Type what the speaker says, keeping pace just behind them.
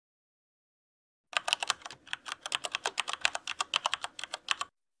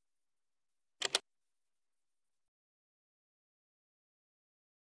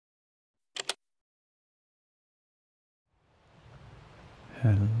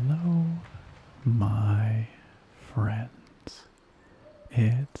Hello, my friends.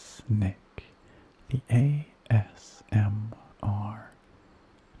 It's Nick, the ASMR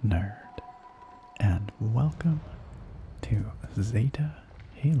nerd, and welcome to Zeta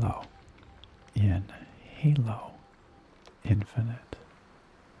Halo in Halo Infinite.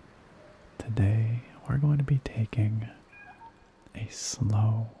 Today we're going to be taking a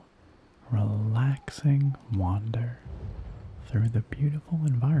slow, relaxing wander through the beautiful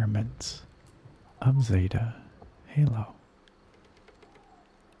environments of Zeta Halo.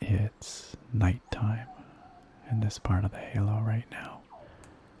 It's nighttime in this part of the Halo right now,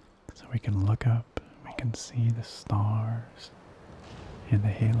 so we can look up, we can see the stars and the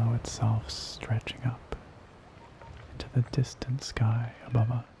Halo itself stretching up into the distant sky above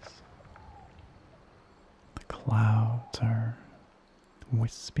us. The clouds are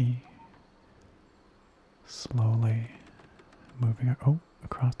wispy, slowly moving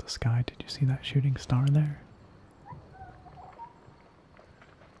across the sky. Did you see that shooting star there?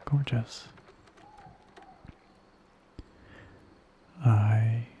 Gorgeous.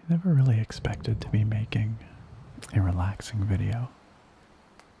 I never really expected to be making a relaxing video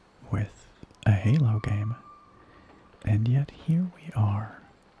with a Halo game, and yet here we are,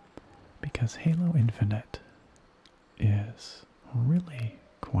 because Halo Infinite is really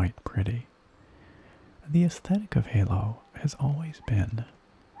quite pretty. The aesthetic of Halo has always been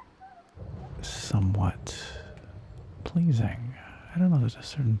somewhat pleasing. I don't know, there's a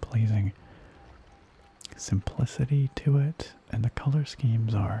certain pleasing simplicity to it, and the color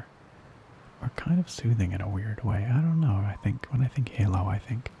schemes are kind of soothing in a weird way. I don't know, I think when I think Halo, I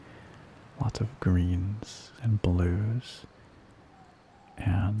think lots of greens and blues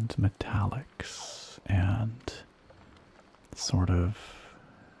and metallics and sort of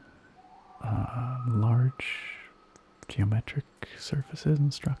large geometric surfaces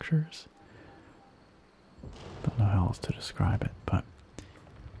and structures. Don't know how else to describe it, but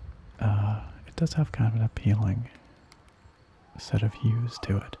it does have kind of an appealing set of hues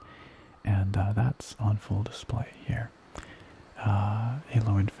to it, and that's on full display here.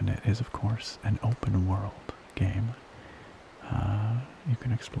 Halo Infinite is, of course, an open world game. You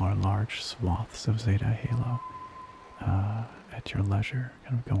can explore large swaths of Zeta Halo at your leisure,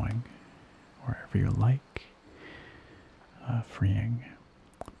 kind of going wherever you like, freeing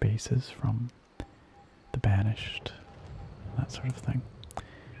bases from the banished, that sort of thing.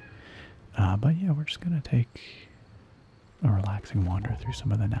 But yeah, we're just going to take a relaxing wander through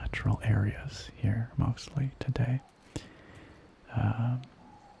some of the natural areas here, mostly today.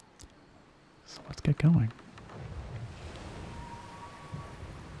 So let's get going.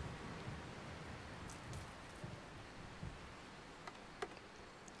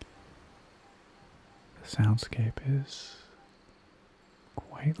 The soundscape is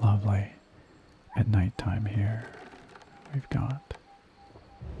quite lovely at nighttime here. We've got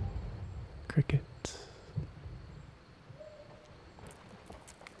crickets,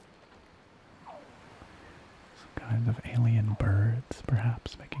 some kind of alien birds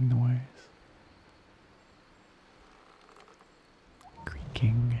perhaps making noise,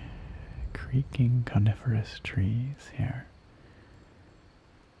 creaking coniferous trees here.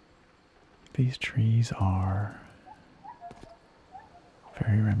 These trees are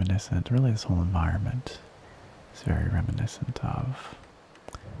very reminiscent, really this whole environment is very reminiscent of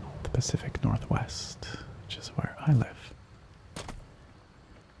the Pacific Northwest, which is where I live.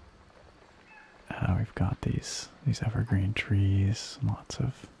 We've got these evergreen trees, lots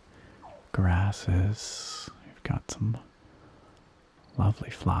of grasses, we've got some lovely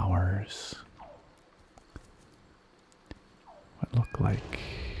flowers, what look like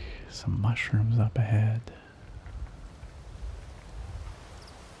some mushrooms up ahead.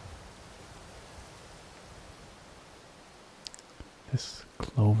 This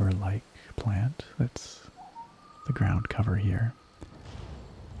clover-like plant that's the ground cover here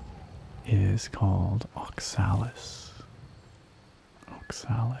is called oxalis.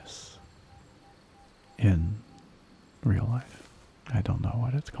 Oxalis in real life. I don't know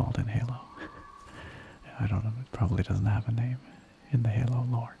what it's called in Halo. I don't know, it probably doesn't have a name in the Halo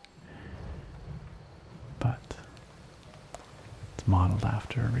lore. But it's modeled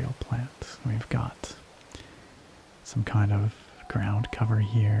after a real plant. We've got some kind of ground cover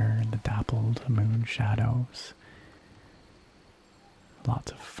here in the dappled moon shadows.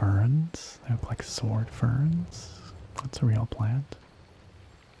 Lots of ferns. They look like sword ferns. That's a real plant.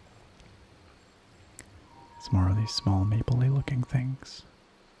 It's more of these small maple-y looking things.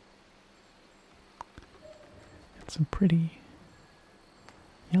 And some pretty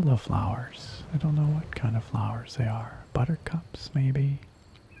yellow flowers. I don't know what kind of flowers they are. Buttercups, maybe?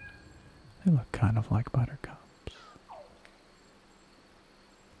 They look kind of like buttercups.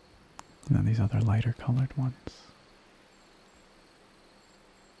 And then these other lighter colored ones.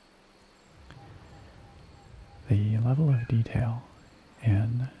 The level of detail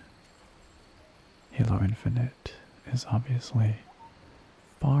in Halo Infinite is obviously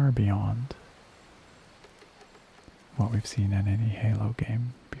far beyond what we've seen in any Halo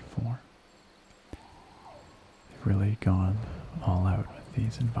game before. They've really gone all out with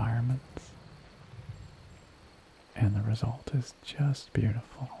these environments, and the result is just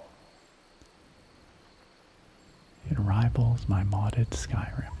beautiful. It rivals my modded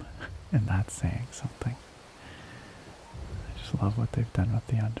Skyrim, and that's saying something. I just love what they've done with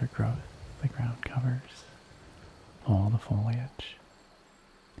the undergrowth, the ground covers, all the foliage,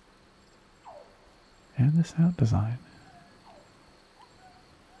 and the sound design.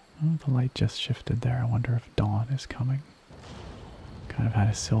 Oh, the light just shifted there. I wonder if dawn is coming. Kind of had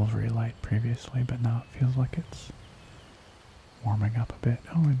a silvery light previously, but now it feels like it's warming up a bit.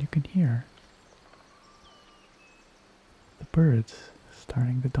 Oh, and you can hear the birds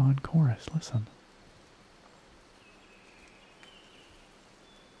starting the dawn chorus. Listen.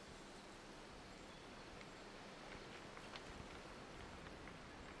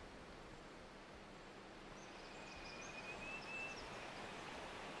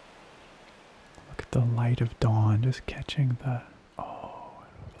 Look at the light of dawn just catching the... Oh,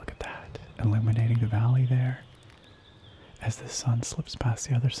 look at that. Illuminating the valley there as the sun slips past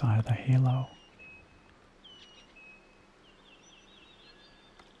the other side of the halo.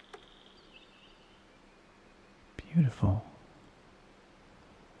 Beautiful.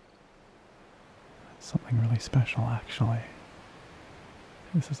 Something really special, actually.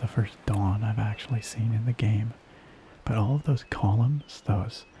 This is the first dawn I've actually seen in the game. But all of those columns,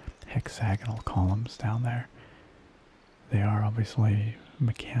 those hexagonal columns down there, they are obviously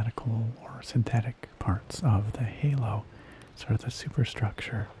mechanical or synthetic parts of the halo, sort of the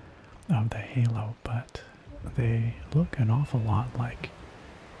superstructure of the halo, but they look an awful lot like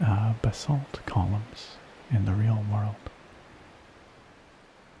basalt columns in the real world.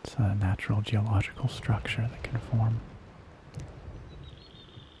 It's a natural geological structure that can form.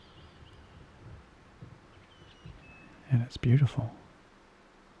 And it's beautiful.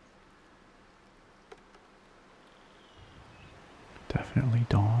 Definitely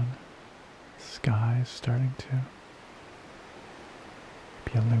dawn. The sky is starting to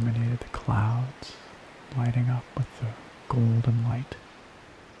be illuminated, the clouds lighting up with the golden light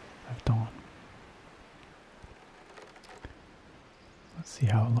of dawn. Let's see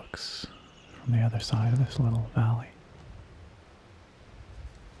how it looks from the other side of this little valley.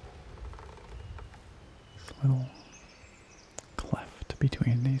 This little cleft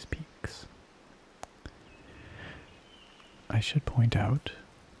between these peaks. I should point out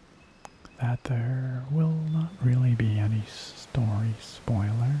that there will not really be any story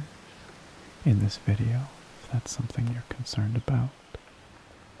spoilers in this video, if that's something you're concerned about,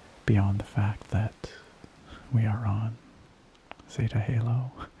 beyond the fact that we are on Zeta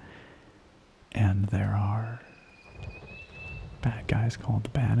Halo, and there are bad guys called the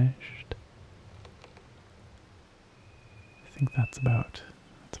Banished. I think that's about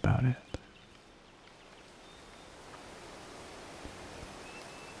it.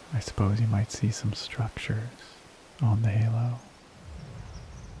 I suppose you might see some structures on the Halo,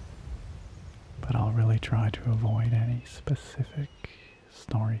 but I'll really try to avoid any specific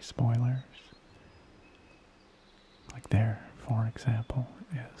story spoilers. Like there, for example,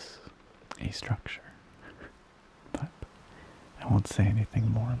 is a structure, but I won't say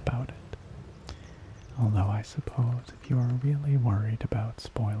anything more about it. Although I suppose if you are really worried about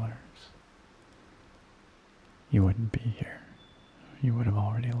spoilers, you wouldn't be here. You would have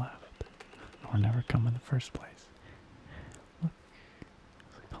already left, or never come in the first place. Look,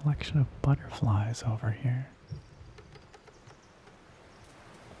 there's a collection of butterflies over here.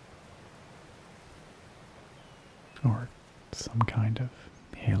 Or some kind of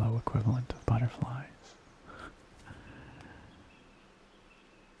Halo equivalent of butterflies.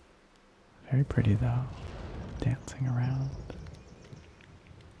 Very pretty though, dancing around.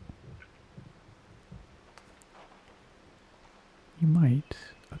 You might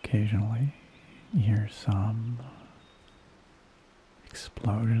occasionally hear some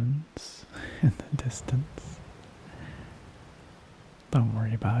explosions in the distance. Don't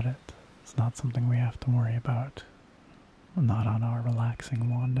worry about it. It's not something we have to worry about. Not on our relaxing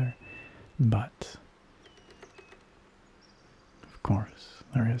wander. But, of course,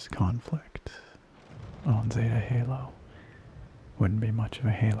 there is conflict on Zeta Halo. Wouldn't be much of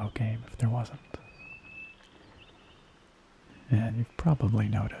a Halo game if there wasn't. And you've probably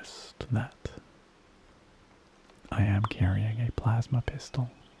noticed that I am carrying a plasma pistol.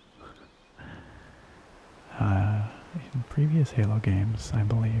 In previous Halo games, I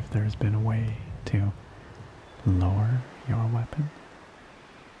believe there's been a way to lower your weapon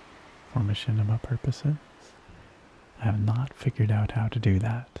for machinima purposes. I have not figured out how to do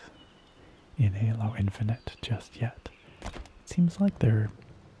that in Halo Infinite just yet. It seems like there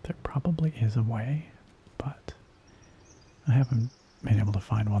probably is a way, but I haven't been able to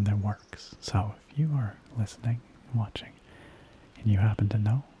find one that works. So if you are listening and watching and you happen to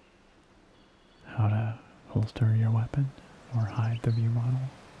know how to holster your weapon or hide the view model,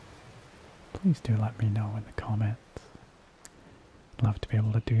 please do let me know in the comments. I'd love to be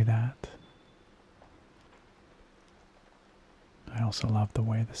able to do that. I also love the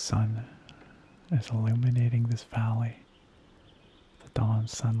way the sun is illuminating this valley. The dawn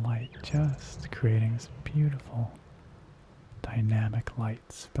sunlight just creating this beautiful dynamic light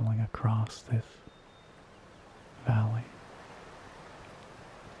spilling across this valley.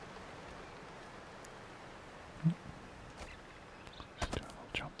 Just do a little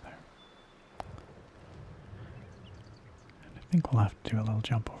jump there. And I think we'll have to do a little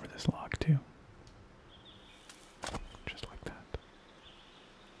jump over this log too. Just like that.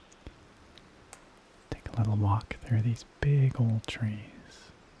 Take a little walk through these big old trees.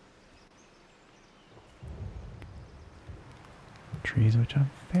 Trees which I'm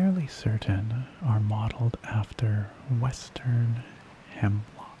fairly certain are modeled after Western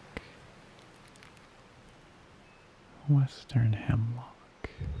hemlock. Western hemlock.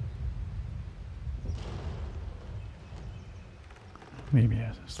 Maybe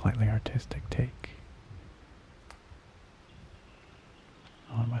a slightly artistic take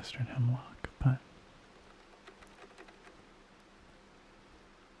on Western hemlock, but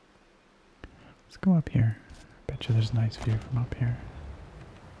let's go up here. Bet you there's a nice view from up here.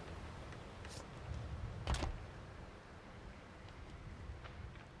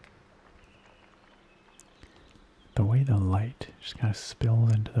 The way the light just kind of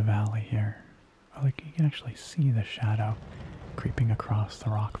spills into the valley here. Like you can actually see the shadow creeping across the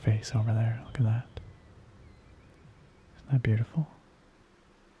rock face over there. Look at that. Isn't that beautiful?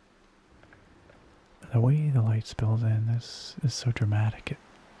 The way the light spills in is so dramatic. It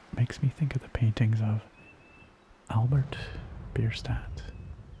makes me think of the paintings of Albert Bierstadt.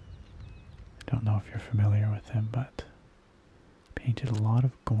 I don't know if you're familiar with him, but painted a lot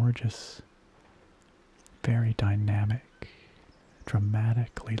of gorgeous, very dynamic,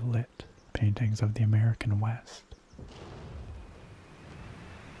 dramatically lit paintings of the American West.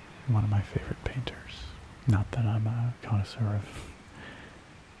 One of my favorite painters. Not that I'm a connoisseur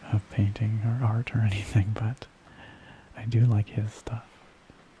of painting or art or anything, but I do like his stuff.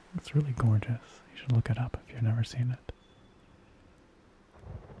 It's really gorgeous. You should look it up if you've never seen it.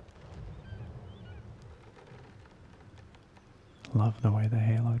 Love the way the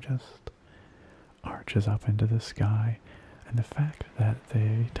halo just arches up into the sky, and the fact that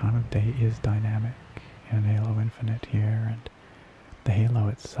the time of day is dynamic in Halo Infinite here, and the halo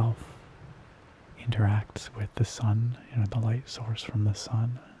itself interacts with the sun, the light source from the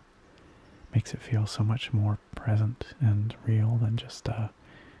sun, makes it feel so much more present and real than just a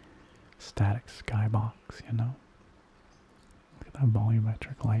static skybox, Look at that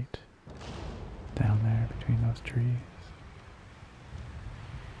volumetric light down there between those trees.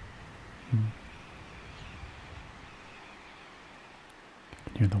 You can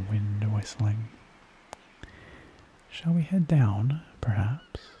hear the wind whistling. Shall we head down,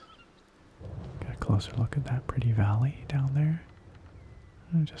 perhaps? Get a closer look at that pretty valley down there.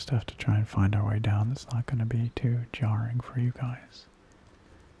 I just have to try and find our way down. It's not going to be too jarring for you guys.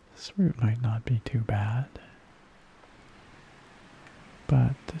 This route might not be too bad.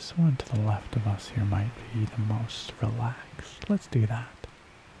 But this one to the left of us here might be the most relaxed. Let's do that.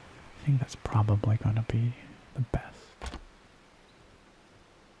 I think that's probably going to be the best.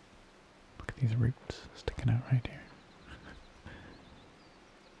 Look at these roots sticking out right here.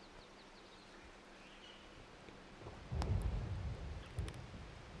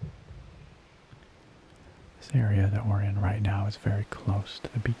 This area that we're in right now is very close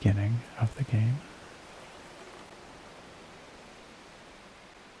to the beginning of the game.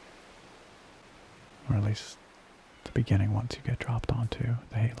 Or at least the beginning once you get dropped onto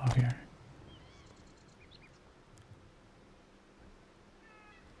the halo here.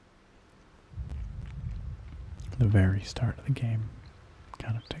 The very start of the game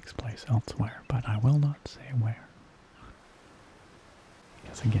kind of takes place elsewhere, but I will not say where.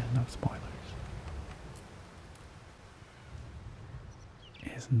 Because again, no spoilers.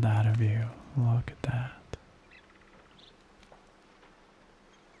 Isn't that a view? Look at that.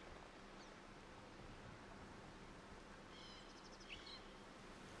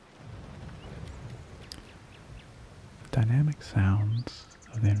 dynamic sounds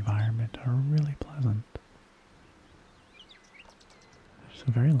of the environment are really pleasant. There's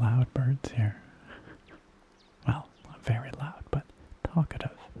some very loud birds here. Well, not very loud, but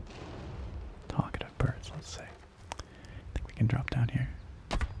talkative. Talkative birds, let's say. I think we can drop down here.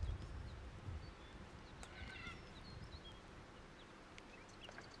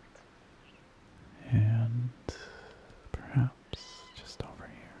 And perhaps just over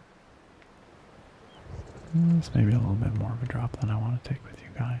here. This may be a little bit more of a drop than I want to take with you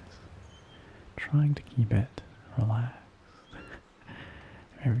guys. Trying to keep it relaxed.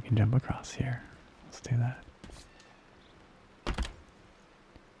 Maybe we can jump across here. Let's do that.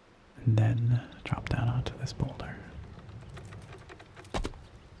 And then drop down onto this boulder.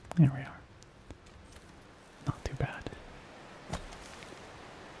 There we are. Not too bad.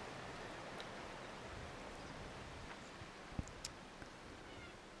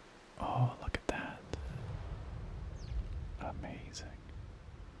 Oh, look at that. Amazing.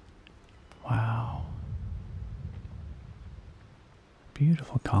 Wow.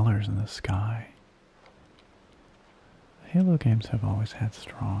 Beautiful colors in the sky. Halo games have always had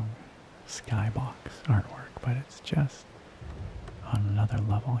strong skybox artwork, but it's just on another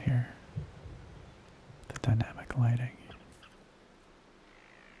level here. The dynamic lighting.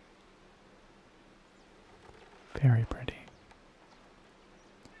 Very pretty.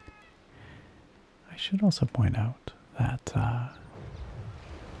 I should also point out that,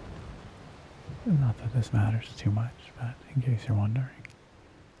 not that this matters too much, but in case you're wondering,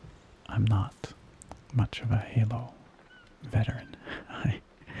 I'm not much of a Halo veteran. I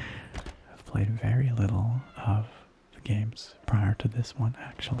have played very little of the games prior to this one,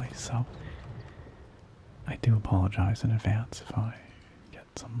 actually, so I do apologize in advance if I get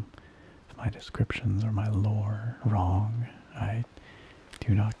some of my descriptions or my lore wrong. I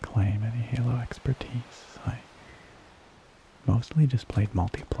do not claim any Halo expertise. I mostly just played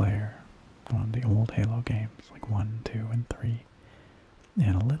multiplayer on the old Halo games, like 1, 2, and 3,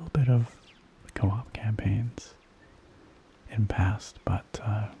 and a little bit of co-op campaigns in past, but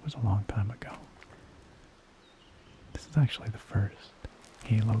it was a long time ago. This is actually the first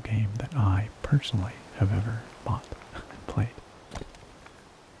Halo game that I personally have ever bought and played.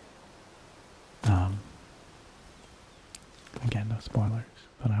 Again, no spoilers,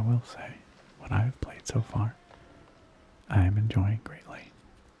 but I will say, what I've played so far, I am enjoying greatly.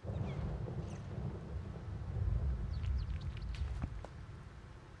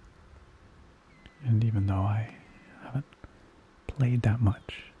 And even though I haven't played that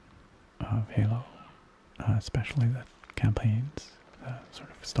much of Halo, especially the campaigns, the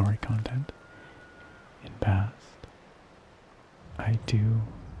sort of story content in past, I do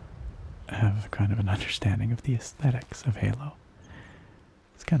have kind of an understanding of the aesthetics of Halo.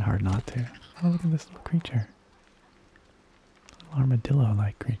 It's kind of hard not to. Oh, look at this little creature. Little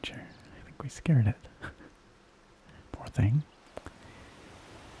armadillo-like creature. I think we scared it. Poor thing.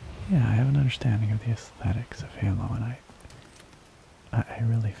 Yeah, I have an understanding of the aesthetics of Halo, and I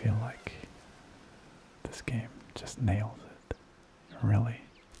really feel like this game just nails it. It really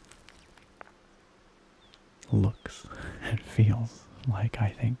looks and feels like I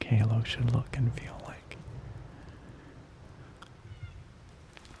think Halo should look and feel like.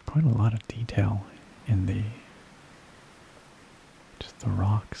 Quite a lot of detail in the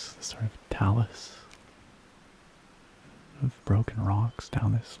rocks, the sort of talus of broken rocks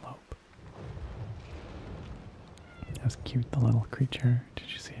down this slope. That was cute, the little creature.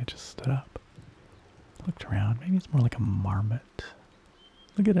 Did you see it just stood up? Looked around. Maybe it's more like a marmot.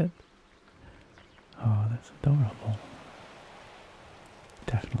 Look at it. Oh, that's adorable.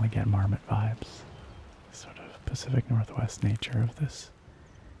 Definitely get marmot vibes. Sort of Pacific Northwest nature of this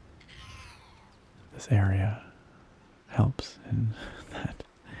area helps in that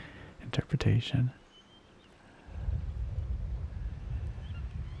interpretation.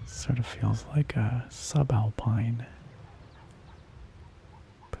 Sort of feels like a subalpine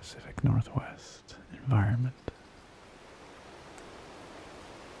Pacific Northwest environment.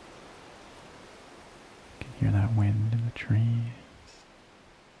 You can hear that wind in the trees.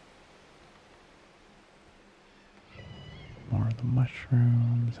 More of the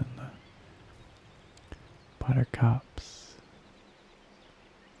mushrooms and the buttercups.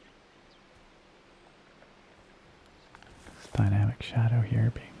 This dynamic shadow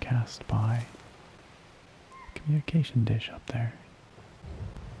here being cast by the communication dish up there.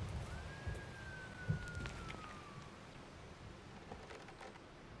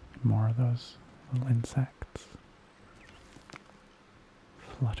 More of those little insects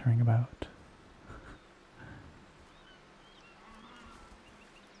fluttering about.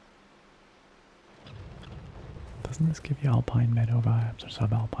 Doesn't this give you alpine meadow vibes or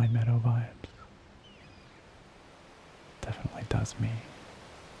subalpine meadow vibes? Definitely does me.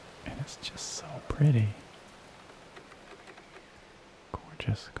 And it's just so pretty.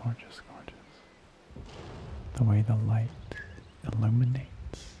 Gorgeous, gorgeous, gorgeous. The way the light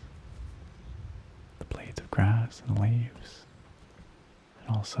illuminates the blades of grass and leaves,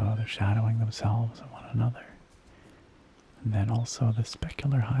 and also they're shadowing themselves and one another. And then also the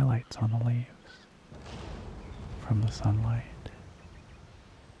specular highlights on the leaves from the sunlight.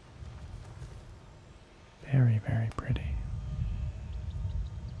 Very, very pretty.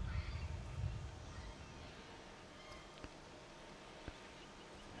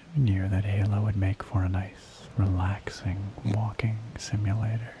 I knew that Halo would make for a nice, relaxing walking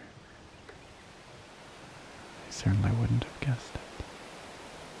simulator. I certainly wouldn't have guessed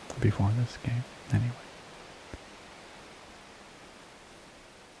it before this game, anyway.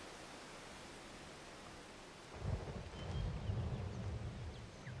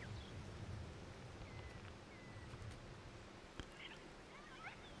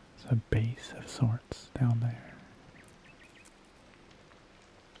 It's a base of sorts down there.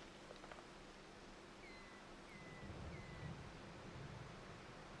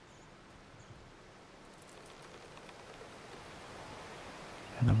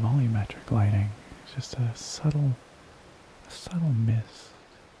 And the volumetric lighting is just a subtle mist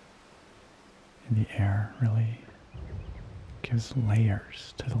in the air. Really gives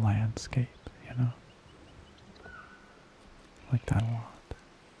layers to the landscape, you know? I like that a lot.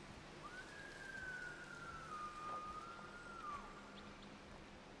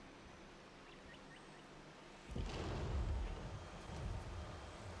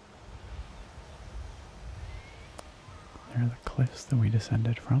 There are the cliffs that we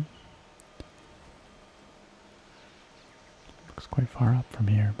descended from. Looks quite far up from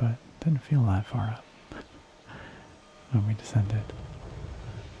here, but didn't feel that far up when we descended.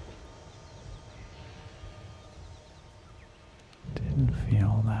 Didn't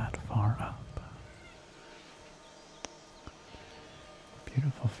feel that far up.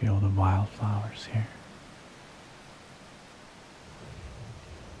 Beautiful field of wildflowers here.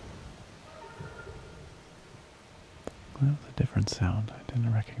 That was a different sound. I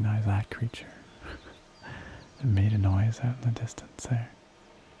didn't recognize that creature. It made a noise out in the distance there.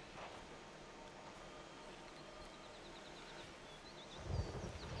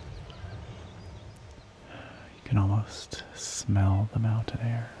 You can almost smell the mountain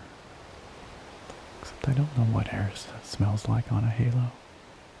air. Except I don't know what air smells like on a Halo.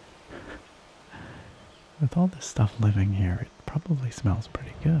 With all this stuff living here, it probably smells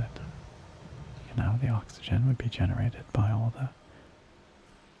pretty good. You know, the oxygen would be generated by all the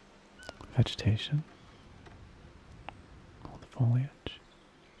vegetation, all the foliage.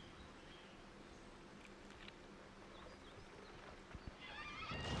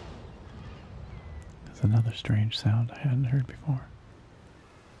 There's another strange sound I hadn't heard before.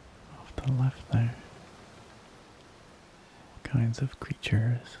 Off to the left there. All kinds of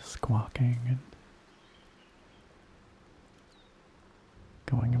creatures squawking and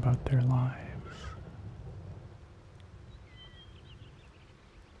going about their lives.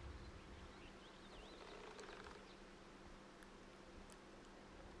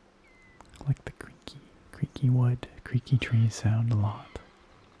 I like the creaky wood, creaky trees sound a lot.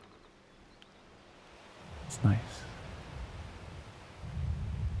 It's nice.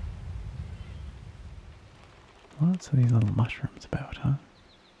 Lots of these little mushrooms about, huh?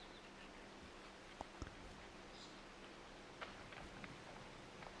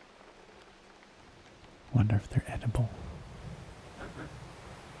 Wonder if they're edible.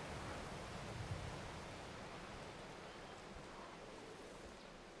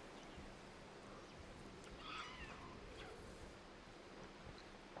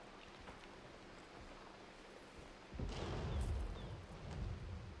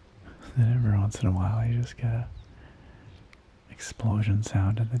 Then every once in a while you just get a explosion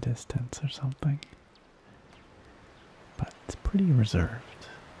sound in the distance or something. But it's pretty reserved.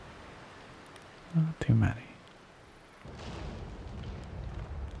 Not too many.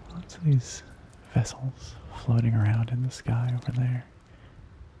 Lots of these vessels floating around in the sky over there.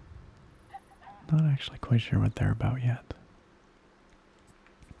 Not actually quite sure what they're about yet.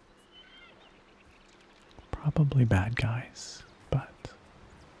 Probably bad guys, but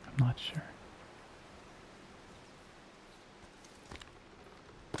I'm not sure.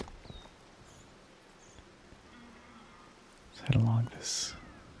 Let's head along this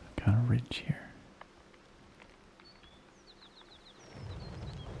kind of ridge here.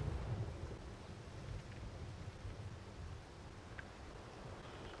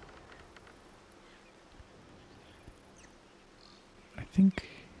 think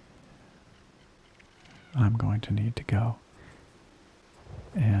I'm going to need to go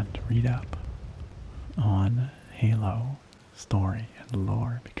and read up on Halo story and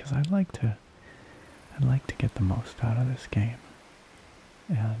lore because I'd like to get the most out of this game.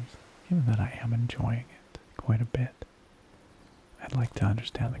 And given that I am enjoying it quite a bit, I'd like to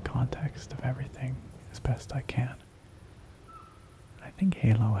understand the context of everything as best I can. I think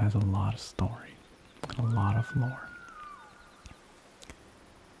Halo has a lot of story and a lot of lore.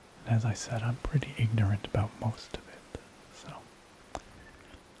 And as I said, I'm pretty ignorant about most of it. So,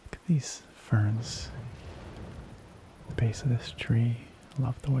 look at these ferns. The base of this tree. I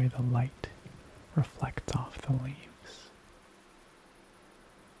love the way the light reflects off the leaves.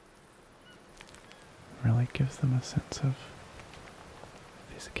 It really gives them a sense of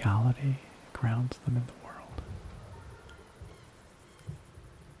physicality, grounds them in the world.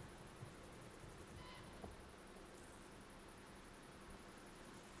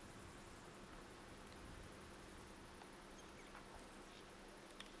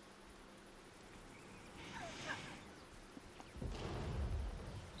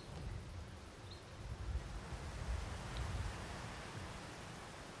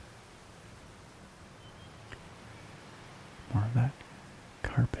 More of that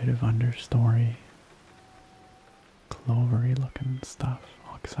carpet of understory, clovery looking stuff,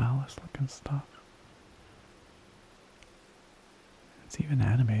 oxalis looking stuff. It's even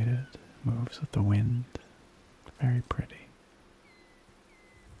animated, moves with the wind, very pretty.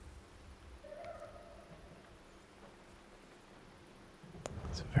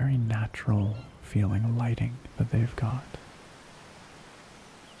 It's a very natural feeling lighting that they've got,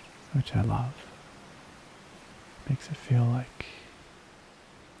 which I love. Makes it feel like,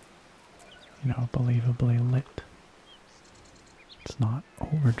 you know, believably lit. It's not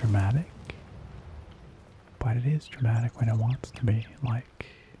over dramatic, but it is dramatic when it wants to be, like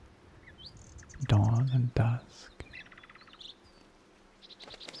dawn and dusk.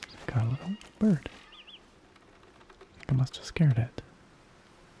 Got a little bird. I think I must have scared it.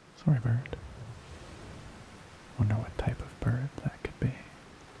 Sorry, bird. Wonder what type of bird that could be.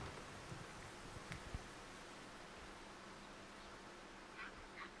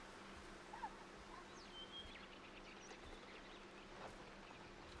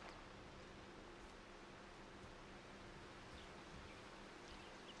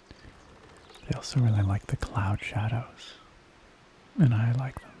 They also really like the cloud shadows, and I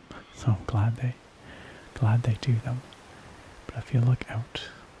like them, so I'm glad they do them. But if you look out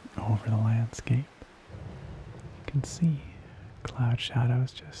over the landscape, you can see cloud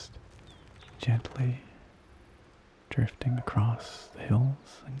shadows just gently drifting across the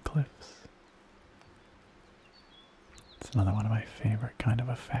hills and cliffs. It's another one of my favorite kind of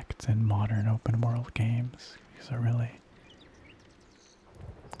effects in modern open world games, because it really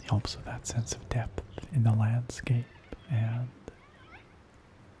helps with that sense of depth in the landscape and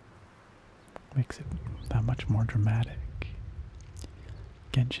makes it that much more dramatic.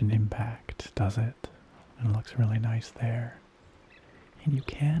 Genshin Impact does it, and it looks really nice there. And you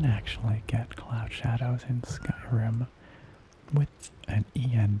can actually get cloud shadows in Skyrim with an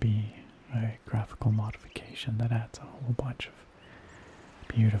ENB, a graphical modification that adds a whole bunch of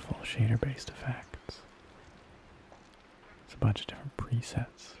beautiful shader-based effects. There's a bunch of different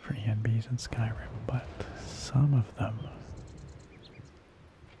presets for ENBs in Skyrim, but some of them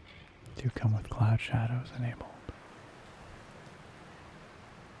do come with cloud shadows enabled.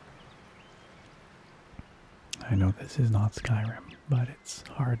 I know this is not Skyrim, but it's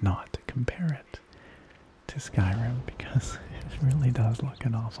hard not to compare it to Skyrim because it really does look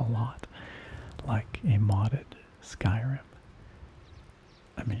an awful lot like a modded Skyrim.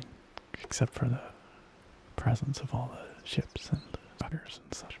 I mean, except for the presence of all the ships and buggers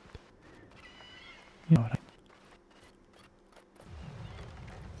and such. You know what I mean?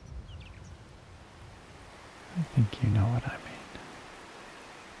 I think you know what I mean.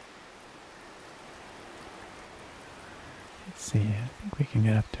 Let's see, I think we can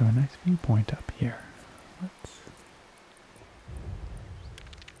get up to a nice viewpoint up here. Let's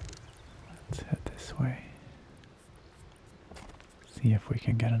head this way. See if we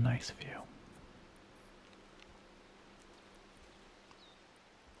can get a nice view.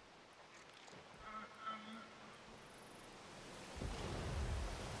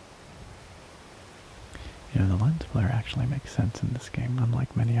 You know, the lens flare actually makes sense in this game,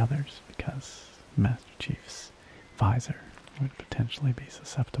 unlike many others, because Master Chief's visor would potentially be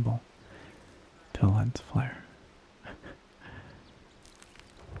susceptible to lens flare.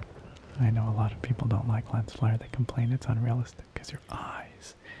 I know a lot of people don't like lens flare. They complain it's unrealistic because your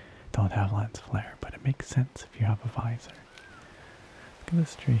eyes don't have lens flare, but it makes sense if you have a visor. at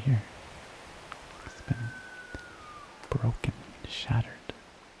this tree here. It's been broken, shattered.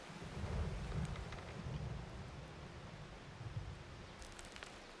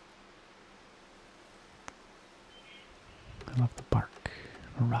 I love the bark,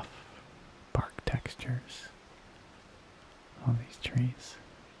 rough bark textures on these trees.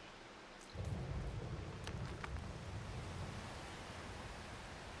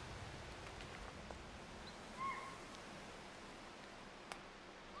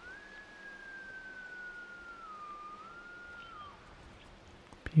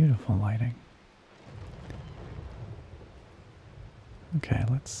 Beautiful lighting. Okay,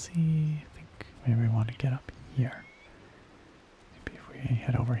 let's see. I think maybe we want to get up here. Maybe if we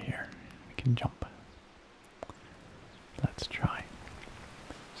head over here, we can jump. Let's try.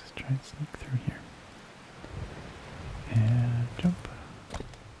 Just try and sneak through here. And jump.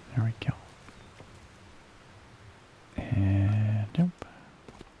 There we go. And jump.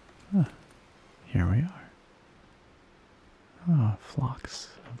 Ah, here we are. Ah, flocks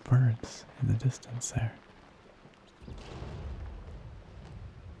of birds in the distance there.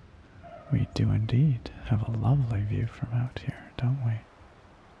 We do indeed have a lovely view from out here, don't we?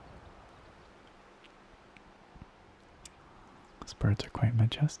 These birds are quite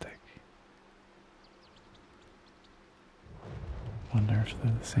majestic. Wonder if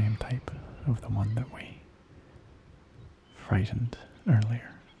they're the same type of the one that we frightened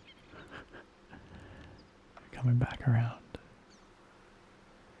earlier. Coming back around.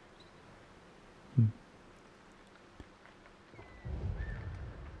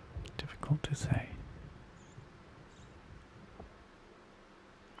 Difficult to say.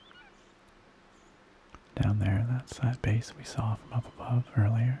 Down there, that's that base we saw from up above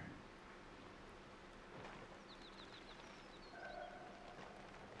earlier.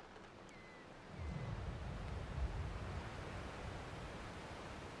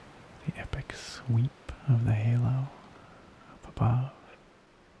 The epic sweep of the halo up above.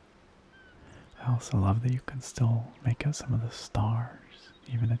 I also love that you can still make out some of the stars,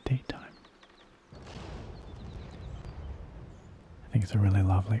 even at daytime. I think it's a really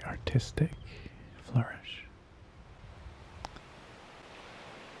lovely artistic flourish.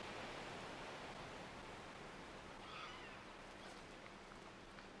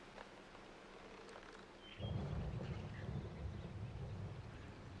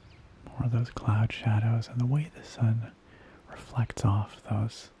 More of those cloud shadows and the way the sun reflects off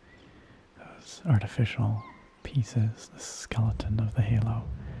those artificial pieces, the skeleton of the halo.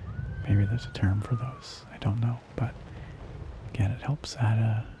 Maybe there's a term for those, I don't know, but again, it helps add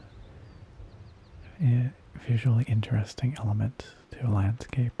a visually interesting element to a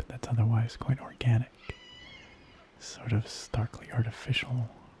landscape that's otherwise quite organic. Sort of starkly artificial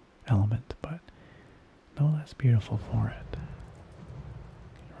element, but no less beautiful for it.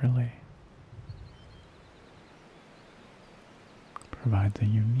 It really provides a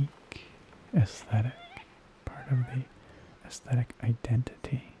unique aesthetic, part of the aesthetic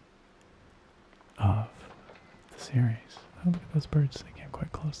identity of the series. Oh, look at those birds. They came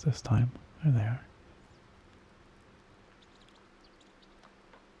quite close this time. There they are.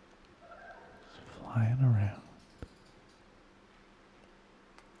 Just flying around.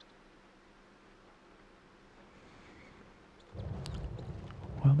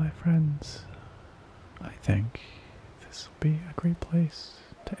 Well, my friends, I think this will be a great place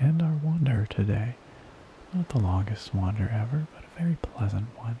to end our wander today. Not the longest wander ever, but a very pleasant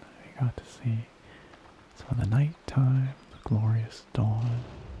one. We got to see some of the nighttime, the glorious dawn,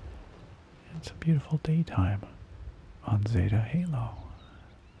 and some beautiful daytime on Zeta Halo.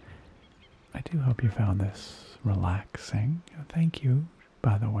 I do hope you found this relaxing. Thank you,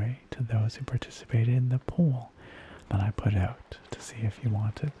 by the way, to those who participated in the poll that I put out to see if you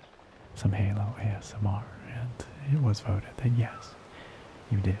wanted some Halo ASMR, and it was voted that yes,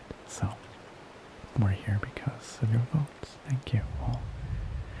 you did. So we're here because of your votes. Thank you all.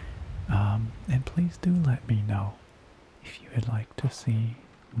 And please do let me know if you would like to see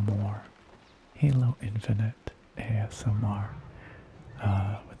more Halo Infinite ASMR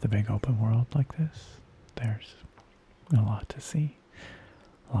with the big open world like this. There's a lot to see,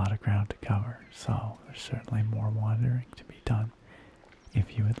 a lot of ground to cover, so there's certainly more wandering to be done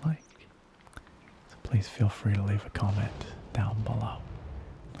if you would like. So please feel free to leave a comment down below.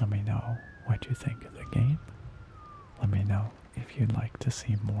 Let me know what you think of the game. Let me know if you'd like to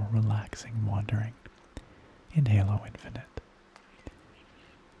see more relaxing wandering in Halo Infinite.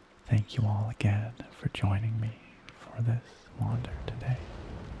 Thank you all again for joining me for this wander today.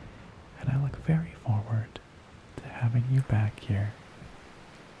 And I look very forward to having you back here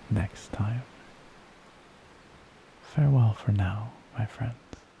next time. Farewell for now. my friend.